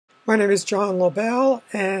My name is John Lobell,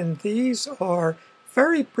 and these are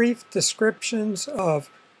very brief descriptions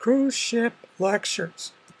of cruise ship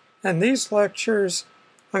lectures. And these lectures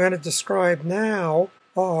I'm going to describe now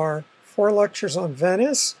are 4 lectures on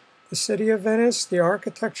Venice, the city of Venice, the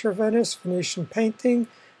architecture of Venice, Venetian painting,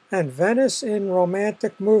 and Venice in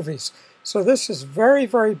romantic movies. So this is very,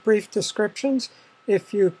 very brief descriptions.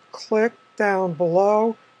 If you click down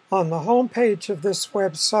below on the home page of this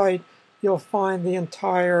website, you'll find the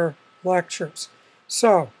entire lectures.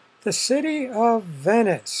 So, the city of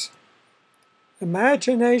Venice.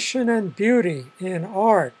 Imagination and beauty in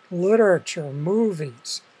art, literature,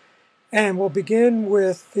 movies. And we'll begin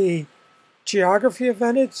with the geography of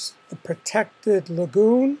Venice, the protected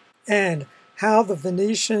lagoon, and how the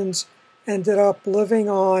Venetians ended up living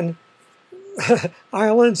on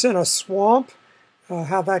islands in a swamp,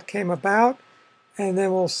 how that came about. And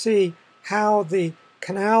then we'll see how the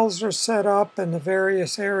canals are set up and the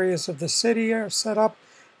various areas of the city are set up,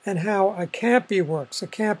 and how a campi works. A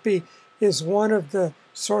campi is one of the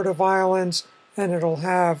sort of islands, and it'll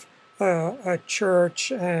have a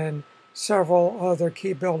church and several other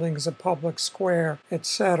key buildings, a public square,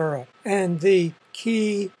 etc. And the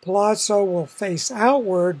key palazzo will face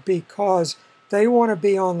outward because they want to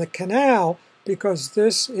be on the canal, because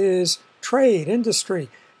this is trade, industry,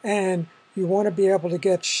 and you want to be able to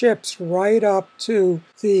get ships right up to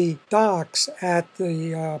the docks at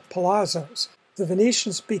the palazzos. The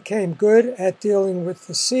Venetians became good at dealing with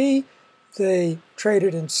the sea. They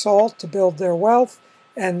traded in salt to build their wealth,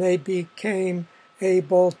 and they became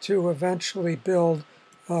able to eventually build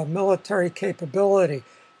military capability.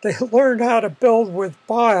 They learned how to build with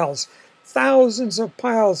piles, thousands of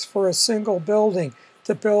piles for a single building,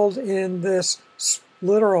 to build in this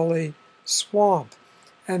literally swamp.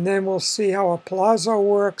 And then we'll see how a palazzo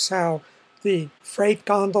works, how the freight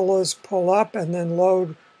gondolas pull up and then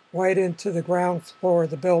load right into the ground floor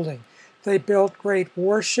of the building. They built great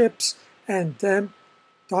warships and then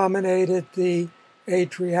dominated the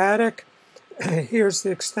Adriatic. Here's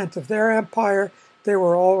the extent of their empire. They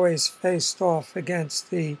were always faced off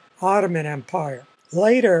against the Ottoman Empire.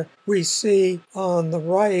 Later, we see on the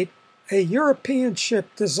right a European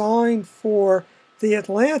ship designed for the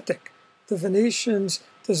Atlantic. The Venetians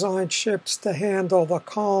designed ships to handle the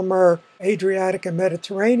calmer Adriatic and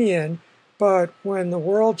Mediterranean, but when the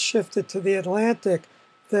world shifted to the Atlantic,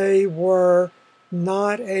 they were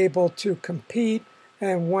not able to compete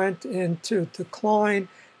and went into decline,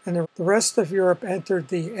 and the rest of Europe entered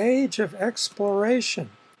the age of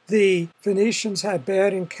exploration. The Venetians had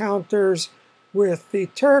bad encounters with the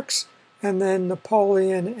Turks, and then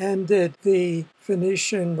Napoleon ended the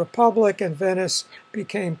Venetian Republic, and Venice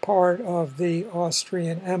became part of the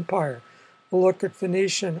Austrian Empire. We'll look at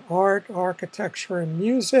Venetian art, architecture, and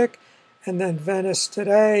music, and then Venice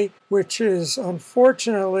today, which is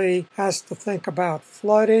unfortunately has to think about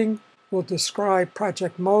flooding. We'll describe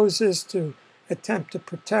Project Moses to attempt to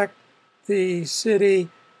protect the city,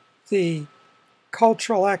 the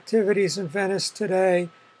cultural activities in Venice today,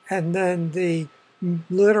 and then the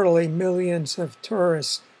literally millions of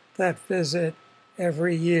tourists that visit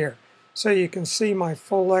every year. So you can see my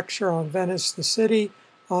full lecture on Venice, the city,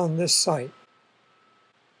 on this site.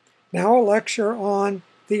 Now a lecture on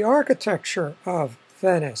the architecture of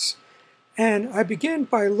Venice. And I begin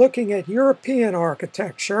by looking at European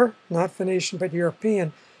architecture, not Venetian but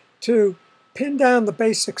European, to pin down the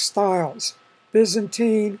basic styles: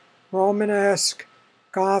 Byzantine, Romanesque,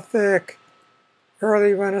 Gothic,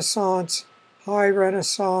 early Renaissance, High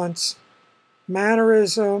Renaissance,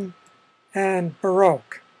 Mannerism, and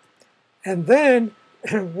Baroque. And then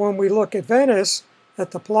when we look at Venice,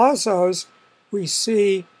 at the palazzos, we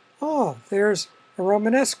see, there's a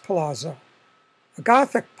Romanesque palazzo, a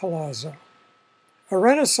Gothic palazzo, a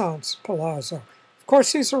Renaissance palazzo. Of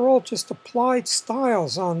course, these are all just applied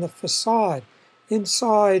styles on the facade.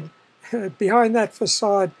 Inside, behind that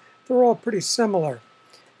facade, they're all pretty similar.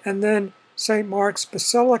 And then St. Mark's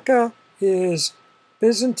Basilica is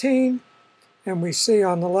Byzantine, and we see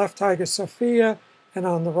on the left Hagia Sophia, and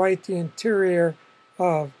on the right the interior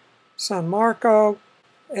of San Marco,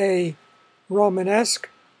 a Romanesque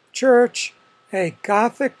church, a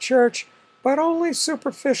Gothic church, but only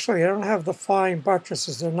superficially. They don't have the fine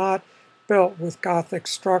buttresses. They're not built with Gothic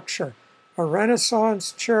structure. A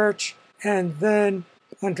Renaissance church, and then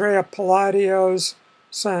Andrea Palladio's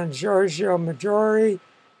San Giorgio Maggiore,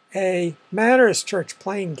 a Mannerist church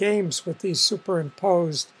playing games with these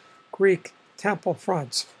superimposed Greek temple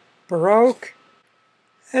fronts. Baroque.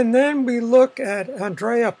 And then we look at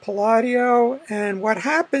Andrea Palladio, and what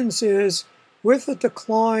happens is, with the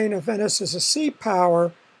decline of Venice as a sea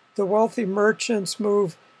power, the wealthy merchants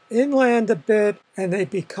move inland a bit, and they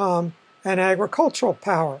become an agricultural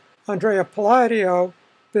power. Andrea Palladio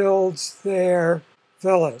builds their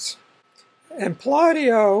villas. And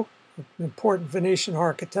Palladio, an important Venetian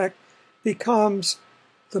architect, becomes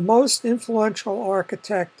the most influential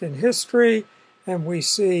architect in history, and we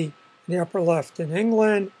see in the upper left in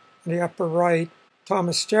England, in the upper right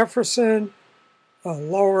Thomas Jefferson,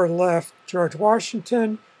 lower left George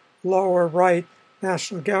Washington, lower right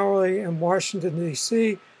National Gallery in Washington,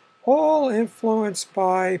 D.C., all influenced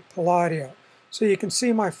by Palladio. So you can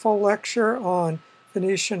see my full lecture on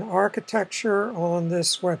Venetian architecture on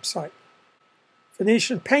this website.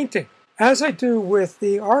 Venetian painting. As I do with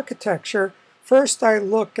the architecture, first I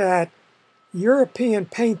look at European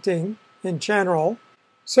painting in general.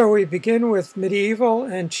 So we begin with medieval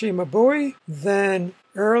and Cimabue, then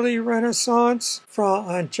early Renaissance, Fra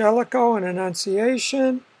Angelico and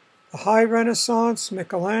Annunciation, the High Renaissance,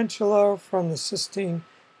 Michelangelo from the Sistine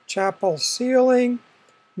Chapel ceiling,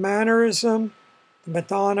 Mannerism, the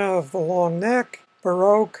Madonna of the Long Neck,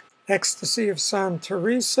 Baroque, Ecstasy of Santa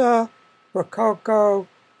Teresa, Rococo,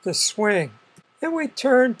 the Swing. Then we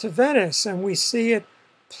turn to Venice and we see it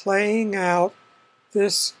playing out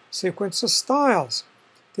this sequence of styles.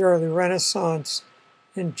 The early Renaissance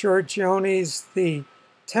in Giorgione's The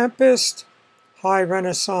Tempest, High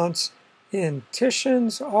Renaissance in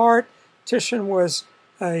Titian's art. Titian was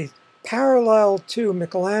a parallel to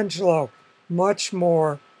Michelangelo, much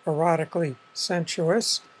more erotically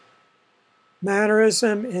sensuous.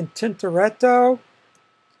 Mannerism in Tintoretto,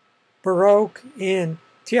 Baroque in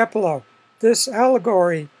Tiepolo. This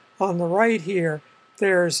allegory on the right here,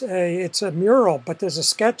 it's a mural, but there's a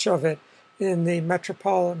sketch of it in the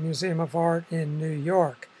Metropolitan Museum of Art in New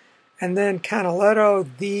York. And then Canaletto,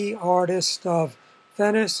 the artist of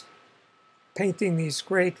Venice, painting these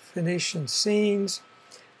great Venetian scenes.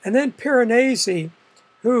 And then Piranesi,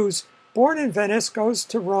 who's born in Venice, goes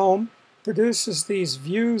to Rome, produces these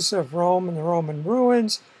views of Rome and the Roman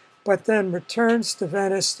ruins, but then returns to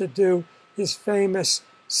Venice to do his famous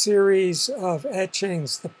series of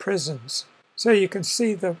etchings, The Prisons. So you can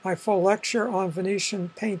see my full lecture on Venetian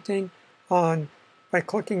painting by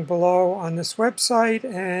clicking below on this website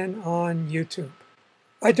and on YouTube.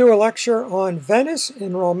 I do a lecture on Venice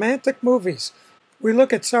in romantic movies. We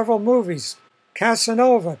look at several movies.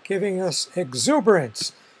 Casanova giving us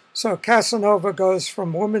exuberance. So Casanova goes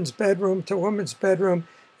from woman's bedroom to woman's bedroom,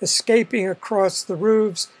 escaping across the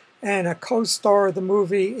roofs, and a co-star of the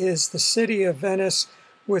movie is the city of Venice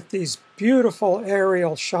with these beautiful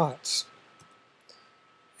aerial shots.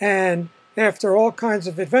 And after all kinds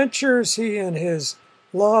of adventures, he and his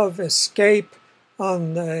love escape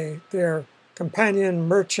on their companion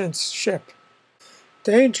merchant's ship.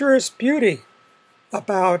 Dangerous Beauty,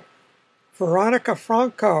 about Veronica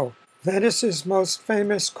Franco, Venice's most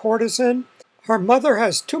famous courtesan. Her mother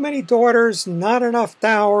has too many daughters, not enough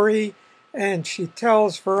dowry, and she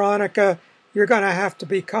tells Veronica, "You're going to have to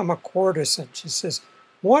become a courtesan." She says,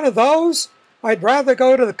 "One of those? I'd rather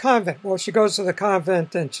go to the convent." Well, she goes to the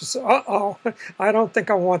convent and she says, "Uh-oh, I don't think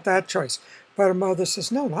I want that choice." But her mother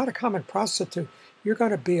says, "No, not a common prostitute. You're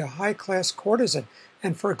going to be a high-class courtesan.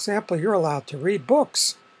 And for example, you're allowed to read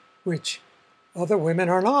books, which other women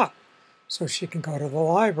are not. So she can go to the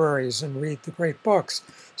libraries and read the great books."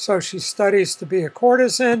 So she studies to be a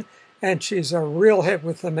courtesan, and she's a real hit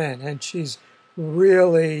with the men, and she's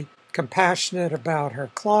really compassionate about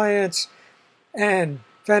her clients. And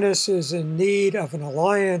Venice is in need of an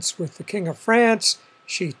alliance with the King of France.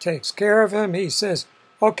 She takes care of him. He says,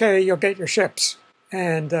 "Okay, you'll get your ships."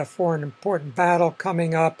 And for an important battle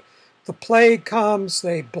coming up, the plague comes.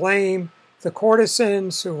 They blame the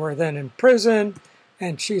courtesans, who are then in prison,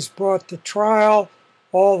 and she's brought to trial.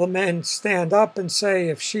 All the men stand up and say,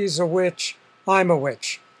 "If she's a witch, I'm a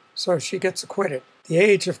witch." So she gets acquitted. The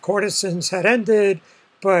age of courtesans had ended,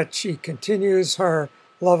 but she continues her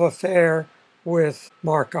love affair with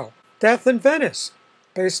Marco. Death in Venice,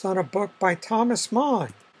 based on a book by Thomas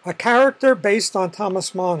Mann. A character based on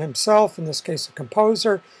Thomas Mann himself, in this case a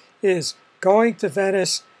composer, is going to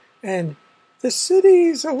Venice, and the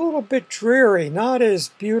city's a little bit dreary, not as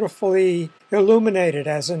beautifully illuminated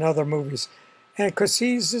as in other movies. And because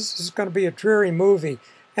this is going to be a dreary movie.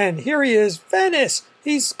 And here he is, Venice!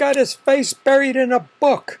 He's got his face buried in a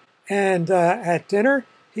book. And at dinner,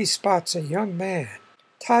 he spots a young man,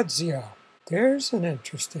 Tadzio. There's an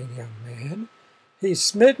interesting young man. He's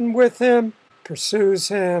smitten with him, pursues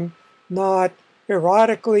him, not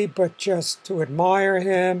erotically, but just to admire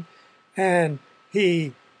him. And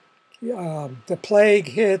the plague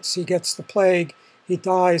hits, he gets the plague, he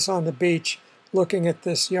dies on the beach looking at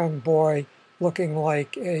this young boy looking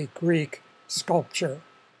like a Greek sculpture.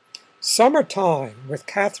 Summertime with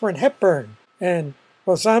Katharine Hepburn and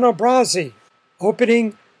Rossano Brazzi,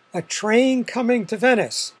 opening A Train Coming to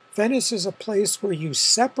Venice. Venice is a place where you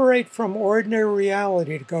separate from ordinary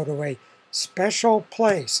reality to go to a special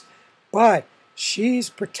place, but she's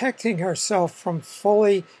protecting herself from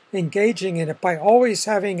fully engaging in it by always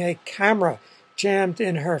having a camera jammed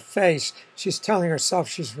in her face. She's telling herself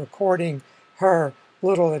she's recording her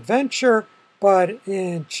little adventure, but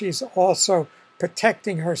she's also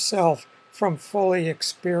protecting herself from fully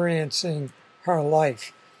experiencing her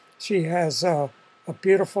life. She has a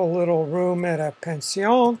beautiful little room at a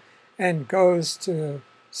pension and goes to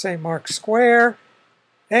St. Mark's Square.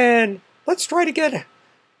 And let's try to get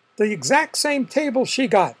the exact same table she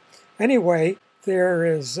got. Anyway, there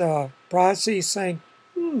is Brazzi saying,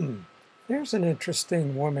 there's an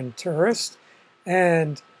interesting woman tourist.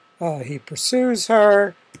 And he pursues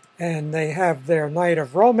her, and they have their night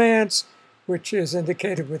of romance, which is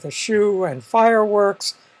indicated with a shoe and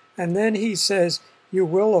fireworks. And then he says, you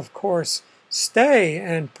will, of course, stay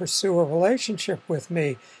and pursue a relationship with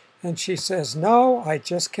me. And she says, no, I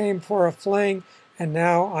just came for a fling, and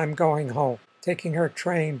now I'm going home, taking her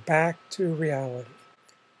train back to reality.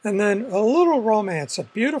 And then a little romance, a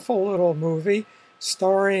beautiful little movie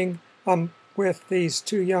starring with these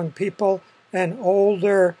two young people, an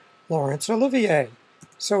older Laurence Olivier.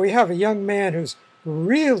 So we have a young man who's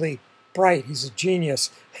really bright. He's a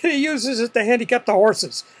genius. He uses it to handicap the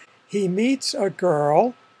horses. He meets a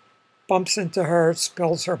girl, bumps into her,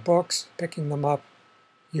 spills her books, picking them up.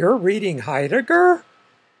 You're reading Heidegger?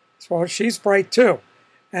 Well, she's bright too.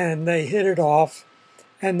 And they hit it off.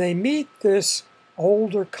 And they meet this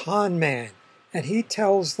older con man. And he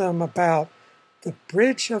tells them about the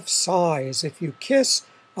Bridge of Sighs. If you kiss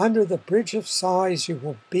under the Bridge of Sighs, you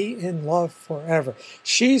will be in love forever.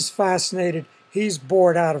 She's fascinated. He's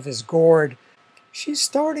bored out of his gourd. She's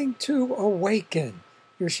starting to awaken.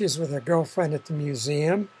 Here she is with her girlfriend at the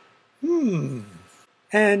museum.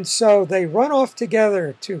 And so they run off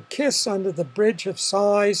together to kiss under the Bridge of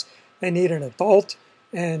Sighs. They need an adult.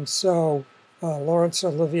 And so Laurence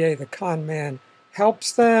Olivier, the con man,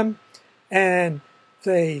 helps them. And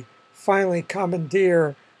they finally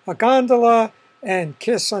commandeer a gondola and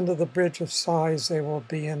kiss under the Bridge of Sighs. They will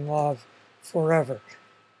be in love forever.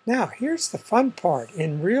 Now, here's the fun part.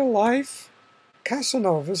 In real life,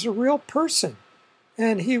 Casanova is a real person.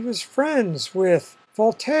 And he was friends with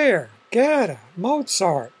Voltaire, Goethe,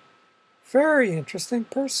 Mozart. Very interesting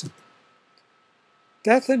person.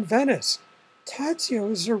 Death in Venice. Tadzio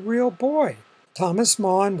is a real boy. Thomas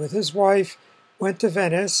Mann, with his wife, went to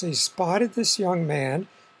Venice. He spotted this young man.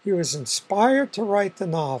 He was inspired to write the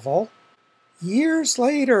novel. Years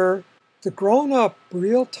later, the grown-up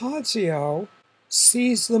real Tadzio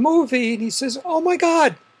sees the movie and he says, oh my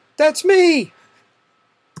God, that's me!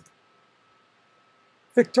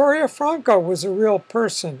 Victoria Franco was a real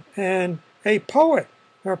person and a poet.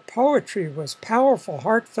 Her poetry was powerful,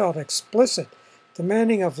 heartfelt, explicit,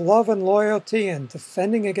 demanding of love and loyalty and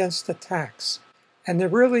defending against attacks. And there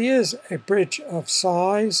really is a Bridge of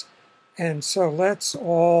Sighs, and so let's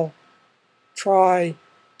all try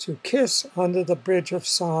to kiss under the Bridge of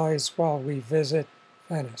Sighs while we visit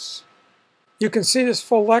Venice. You can see this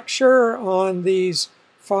full lecture on these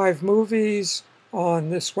 5 movies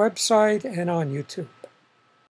on this website and on YouTube.